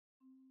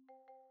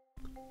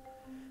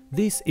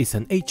This is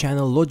an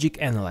 8-channel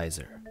logic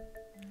analyzer.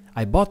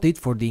 I bought it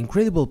for the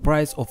incredible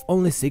price of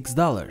only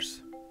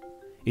 $6.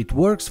 It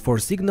works for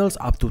signals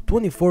up to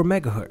 24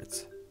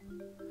 MHz.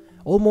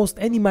 Almost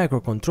any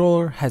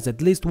microcontroller has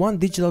at least one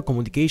digital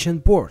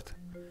communication port,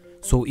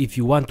 so if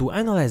you want to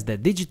analyze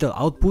that digital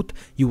output,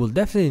 you will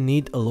definitely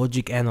need a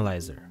logic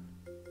analyzer.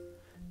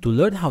 To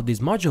learn how this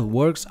module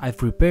works, I've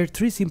prepared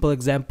 3 simple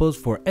examples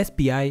for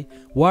SPI,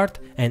 UART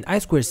and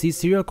I2c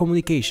serial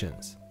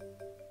communications.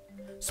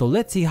 So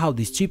let's see how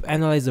this cheap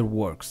analyzer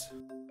works.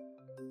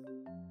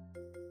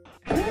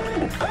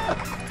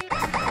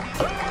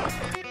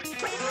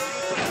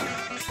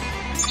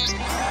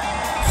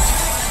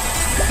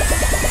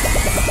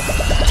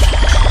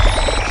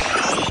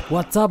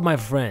 What's up my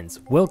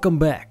friends, welcome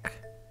back!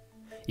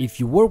 If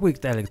you work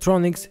with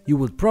electronics, you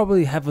would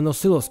probably have an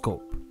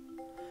oscilloscope.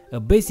 A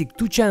basic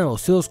 2-channel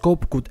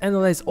oscilloscope could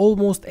analyze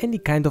almost any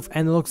kind of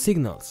analog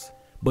signals.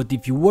 But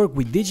if you work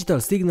with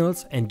digital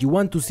signals and you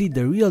want to see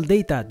the real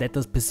data that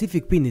a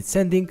specific pin is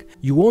sending,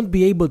 you won't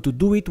be able to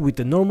do it with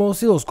a normal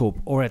oscilloscope,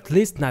 or at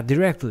least not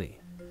directly.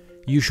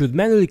 You should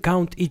manually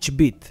count each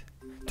bit,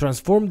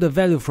 transform the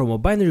value from a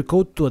binary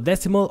code to a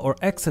decimal or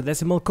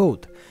hexadecimal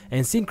code,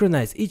 and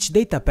synchronize each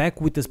data pack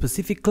with a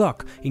specific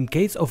clock in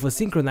case of a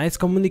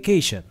synchronized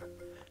communication.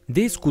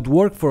 This could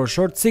work for a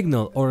short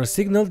signal or a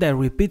signal that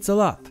repeats a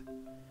lot.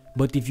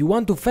 But if you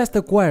want to fast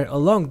acquire a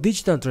long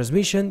digital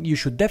transmission, you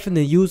should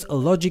definitely use a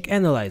logic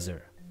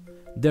analyzer.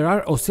 There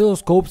are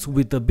oscilloscopes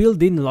with a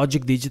built-in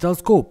logic digital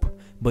scope,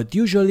 but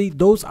usually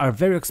those are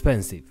very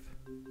expensive.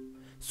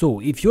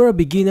 So if you're a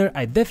beginner,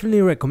 I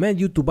definitely recommend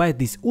you to buy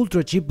this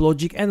ultra cheap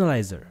logic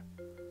analyzer.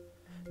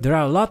 There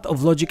are a lot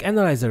of logic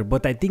analyzer,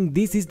 but I think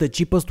this is the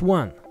cheapest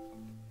one.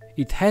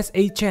 It has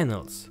 8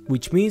 channels,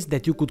 which means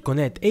that you could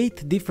connect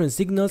 8 different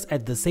signals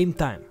at the same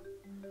time.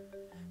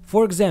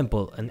 For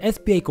example, an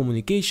SPI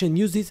communication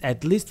uses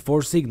at least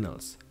 4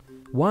 signals.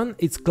 One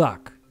is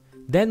clock,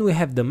 then we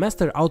have the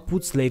master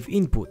output slave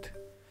input,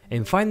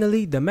 and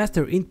finally the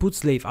master input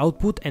slave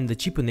output and the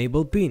chip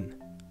enable pin.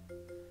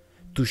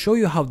 To show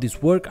you how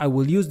this works, I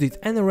will use this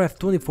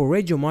nRF24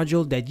 radio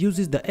module that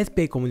uses the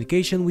SPI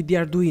communication with the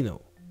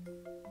Arduino.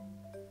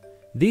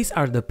 These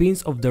are the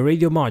pins of the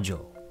radio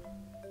module.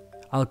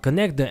 I'll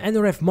connect the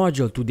nRF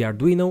module to the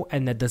Arduino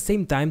and at the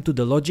same time to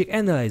the logic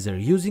analyzer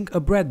using a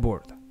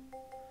breadboard.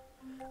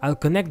 I'll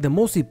connect the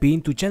MOSI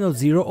pin to channel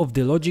 0 of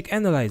the logic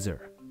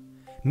analyzer,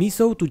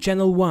 MISO to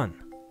channel 1,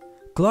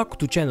 clock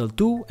to channel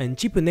 2 and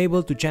chip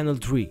enable to channel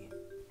 3.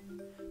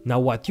 Now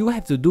what you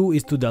have to do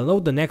is to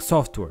download the next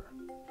software.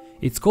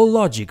 It's called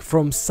Logic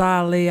from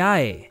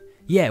SALEAE.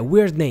 Yeah,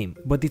 weird name,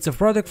 but it's a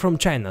product from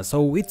China,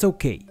 so it's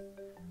okay.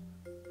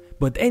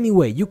 But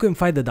anyway, you can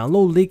find the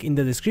download link in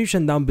the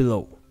description down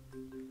below.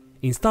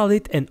 Install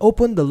it and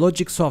open the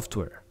Logic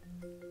software.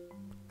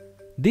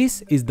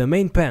 This is the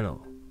main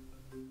panel.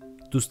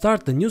 To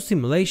start a new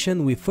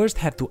simulation, we first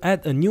have to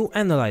add a new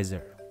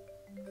analyzer.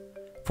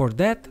 For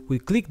that, we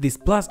click this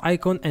plus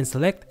icon and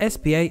select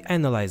SPI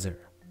Analyzer.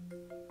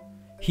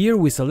 Here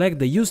we select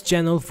the use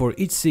channel for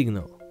each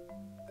signal.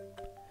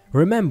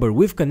 Remember,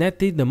 we've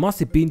connected the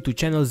MOSI pin to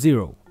channel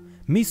 0,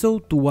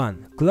 MISO to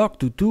 1, clock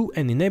to 2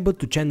 and enable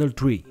to channel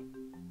 3.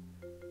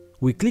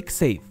 We click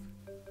Save.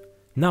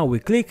 Now we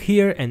click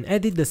here and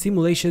edit the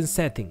simulation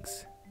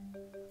settings.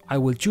 I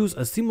will choose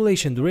a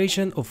simulation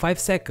duration of 5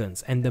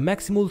 seconds and the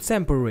maximal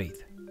sample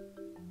rate.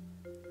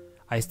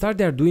 I start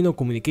the Arduino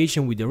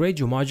communication with the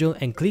radio module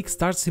and click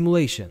Start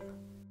Simulation.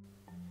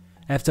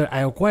 After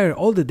I acquire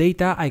all the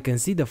data, I can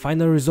see the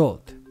final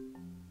result.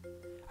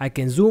 I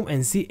can zoom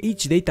and see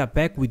each data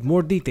pack with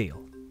more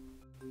detail.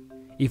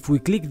 If we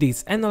click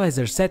this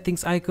Analyzer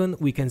Settings icon,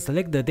 we can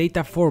select the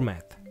data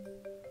format.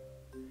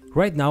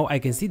 Right now I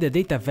can see the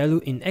data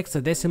value in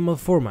hexadecimal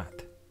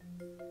format.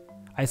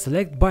 I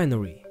select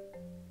Binary.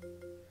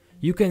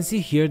 You can see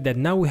here that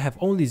now we have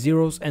only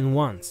zeros and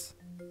ones.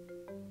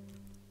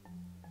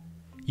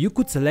 You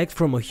could select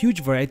from a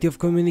huge variety of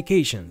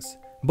communications,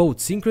 both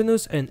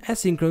synchronous and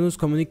asynchronous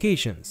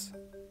communications.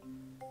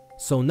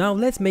 So now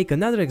let's make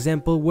another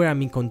example where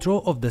I'm in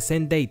control of the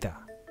send data.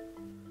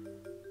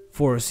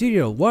 For a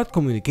serial UART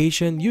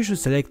communication, you should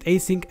select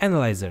Async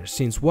Analyzer,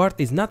 since UART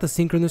is not a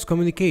synchronous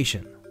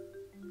communication.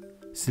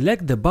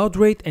 Select the baud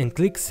rate and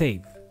click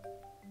Save.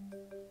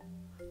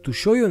 To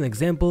show you an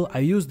example, I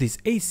use this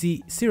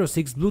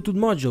AC06 Bluetooth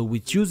module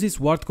which uses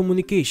UART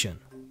communication.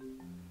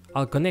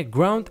 I'll connect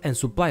ground and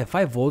supply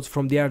 5 volts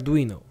from the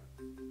Arduino.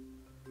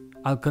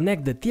 I'll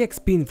connect the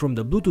TX pin from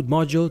the Bluetooth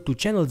module to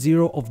channel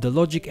 0 of the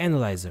logic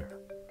analyzer.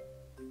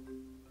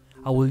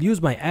 I will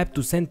use my app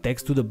to send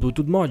text to the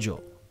Bluetooth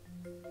module.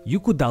 You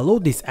could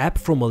download this app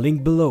from a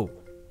link below.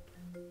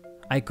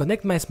 I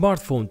connect my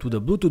smartphone to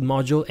the Bluetooth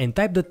module and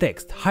type the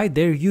text, "Hi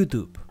there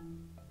YouTube."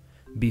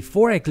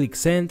 Before I click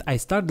send, I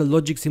start the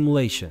logic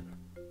simulation.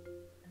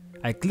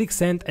 I click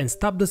send and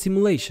stop the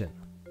simulation.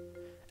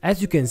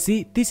 As you can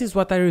see, this is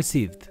what I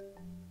received.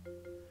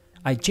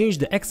 I changed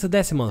the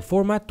hexadecimal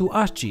format to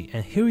ASCII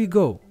and here you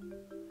go.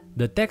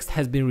 The text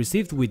has been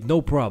received with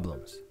no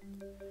problems.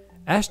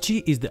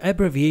 ASCII is the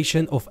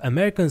abbreviation of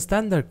American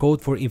Standard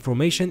Code for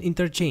Information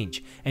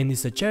Interchange and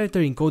is a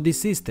character encoded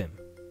system.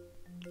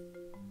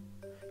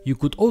 You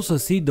could also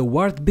see the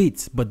UART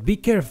bits, but be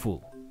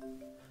careful.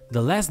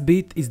 The last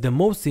bit is the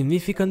most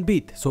significant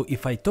bit, so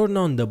if I turn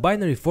on the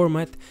binary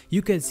format,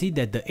 you can see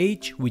that the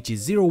H, which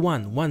is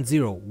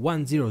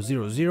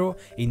 01101000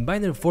 in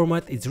binary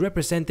format, is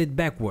represented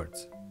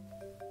backwards.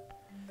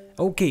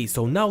 Okay,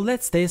 so now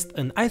let's test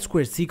an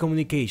I2c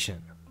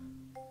communication.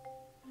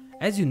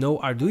 As you know,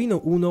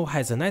 Arduino Uno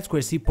has an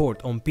I2c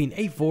port on pin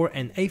A4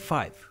 and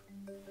A5.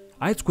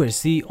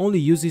 I2c only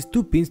uses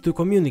 2 pins to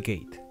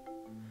communicate.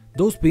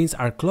 Those pins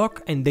are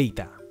clock and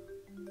data.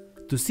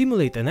 To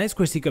simulate an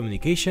I2c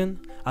communication,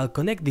 I'll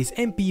connect this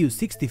MPU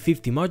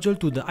 6050 module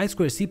to the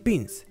I2c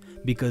pins,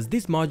 because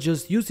this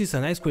module uses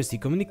an I2c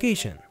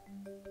communication.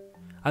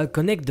 I'll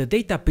connect the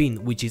data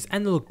pin, which is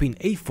analog pin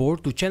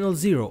A4, to channel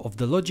 0 of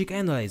the logic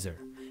analyzer,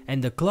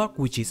 and the clock,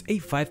 which is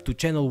A5, to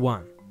channel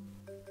 1.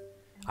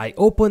 I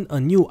open a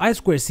new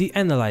I2c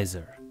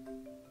analyzer.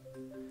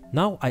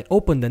 Now I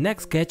open the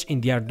next sketch in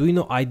the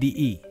Arduino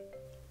IDE.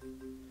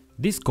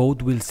 This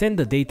code will send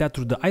the data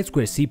through the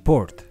I2c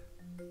port.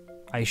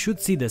 I should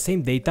see the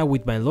same data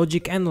with my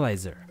logic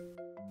analyzer.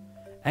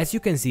 As you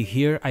can see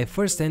here, I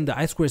first send the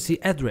I2c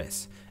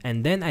address,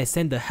 and then I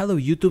send the hello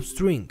YouTube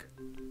string.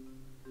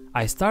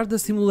 I start the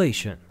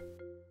simulation.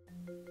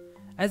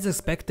 As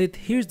expected,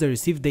 here's the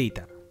received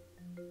data.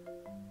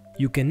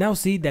 You can now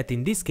see that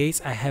in this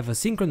case I have a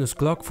synchronous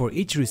clock for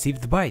each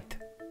received byte,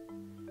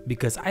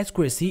 because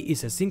I2c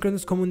is a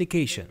synchronous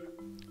communication.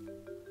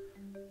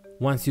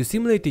 Once you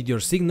simulated your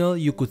signal,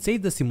 you could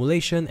save the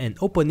simulation and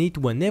open it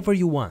whenever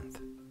you want.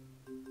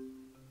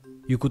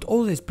 You could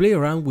always play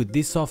around with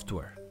this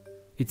software.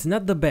 It's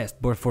not the best,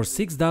 but for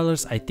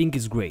 $6 I think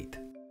it's great.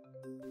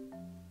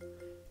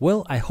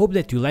 Well, I hope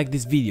that you liked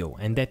this video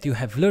and that you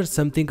have learned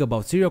something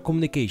about serial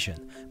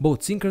communication,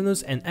 both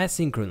synchronous and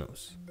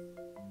asynchronous.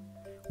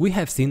 We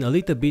have seen a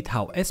little bit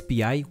how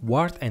SPI,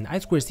 UART and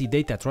I2c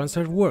data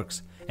transfer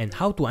works and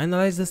how to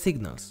analyze the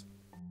signals.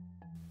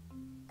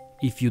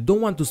 If you don't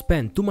want to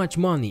spend too much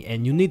money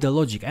and you need a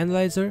logic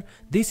analyzer,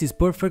 this is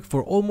perfect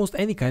for almost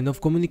any kind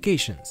of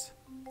communications.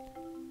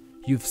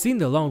 You've seen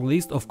the long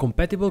list of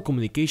compatible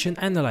communication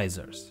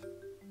analyzers.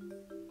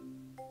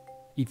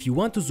 If you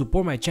want to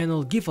support my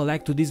channel, give a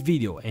like to this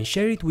video and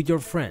share it with your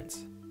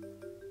friends.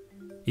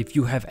 If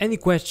you have any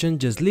question,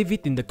 just leave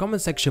it in the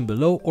comment section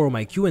below or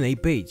my Q&A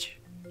page.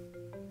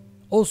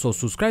 Also,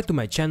 subscribe to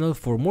my channel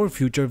for more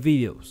future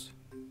videos.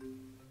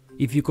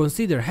 If you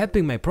consider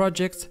helping my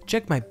projects,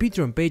 check my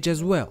Patreon page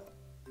as well.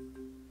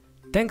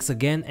 Thanks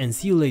again and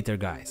see you later,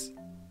 guys.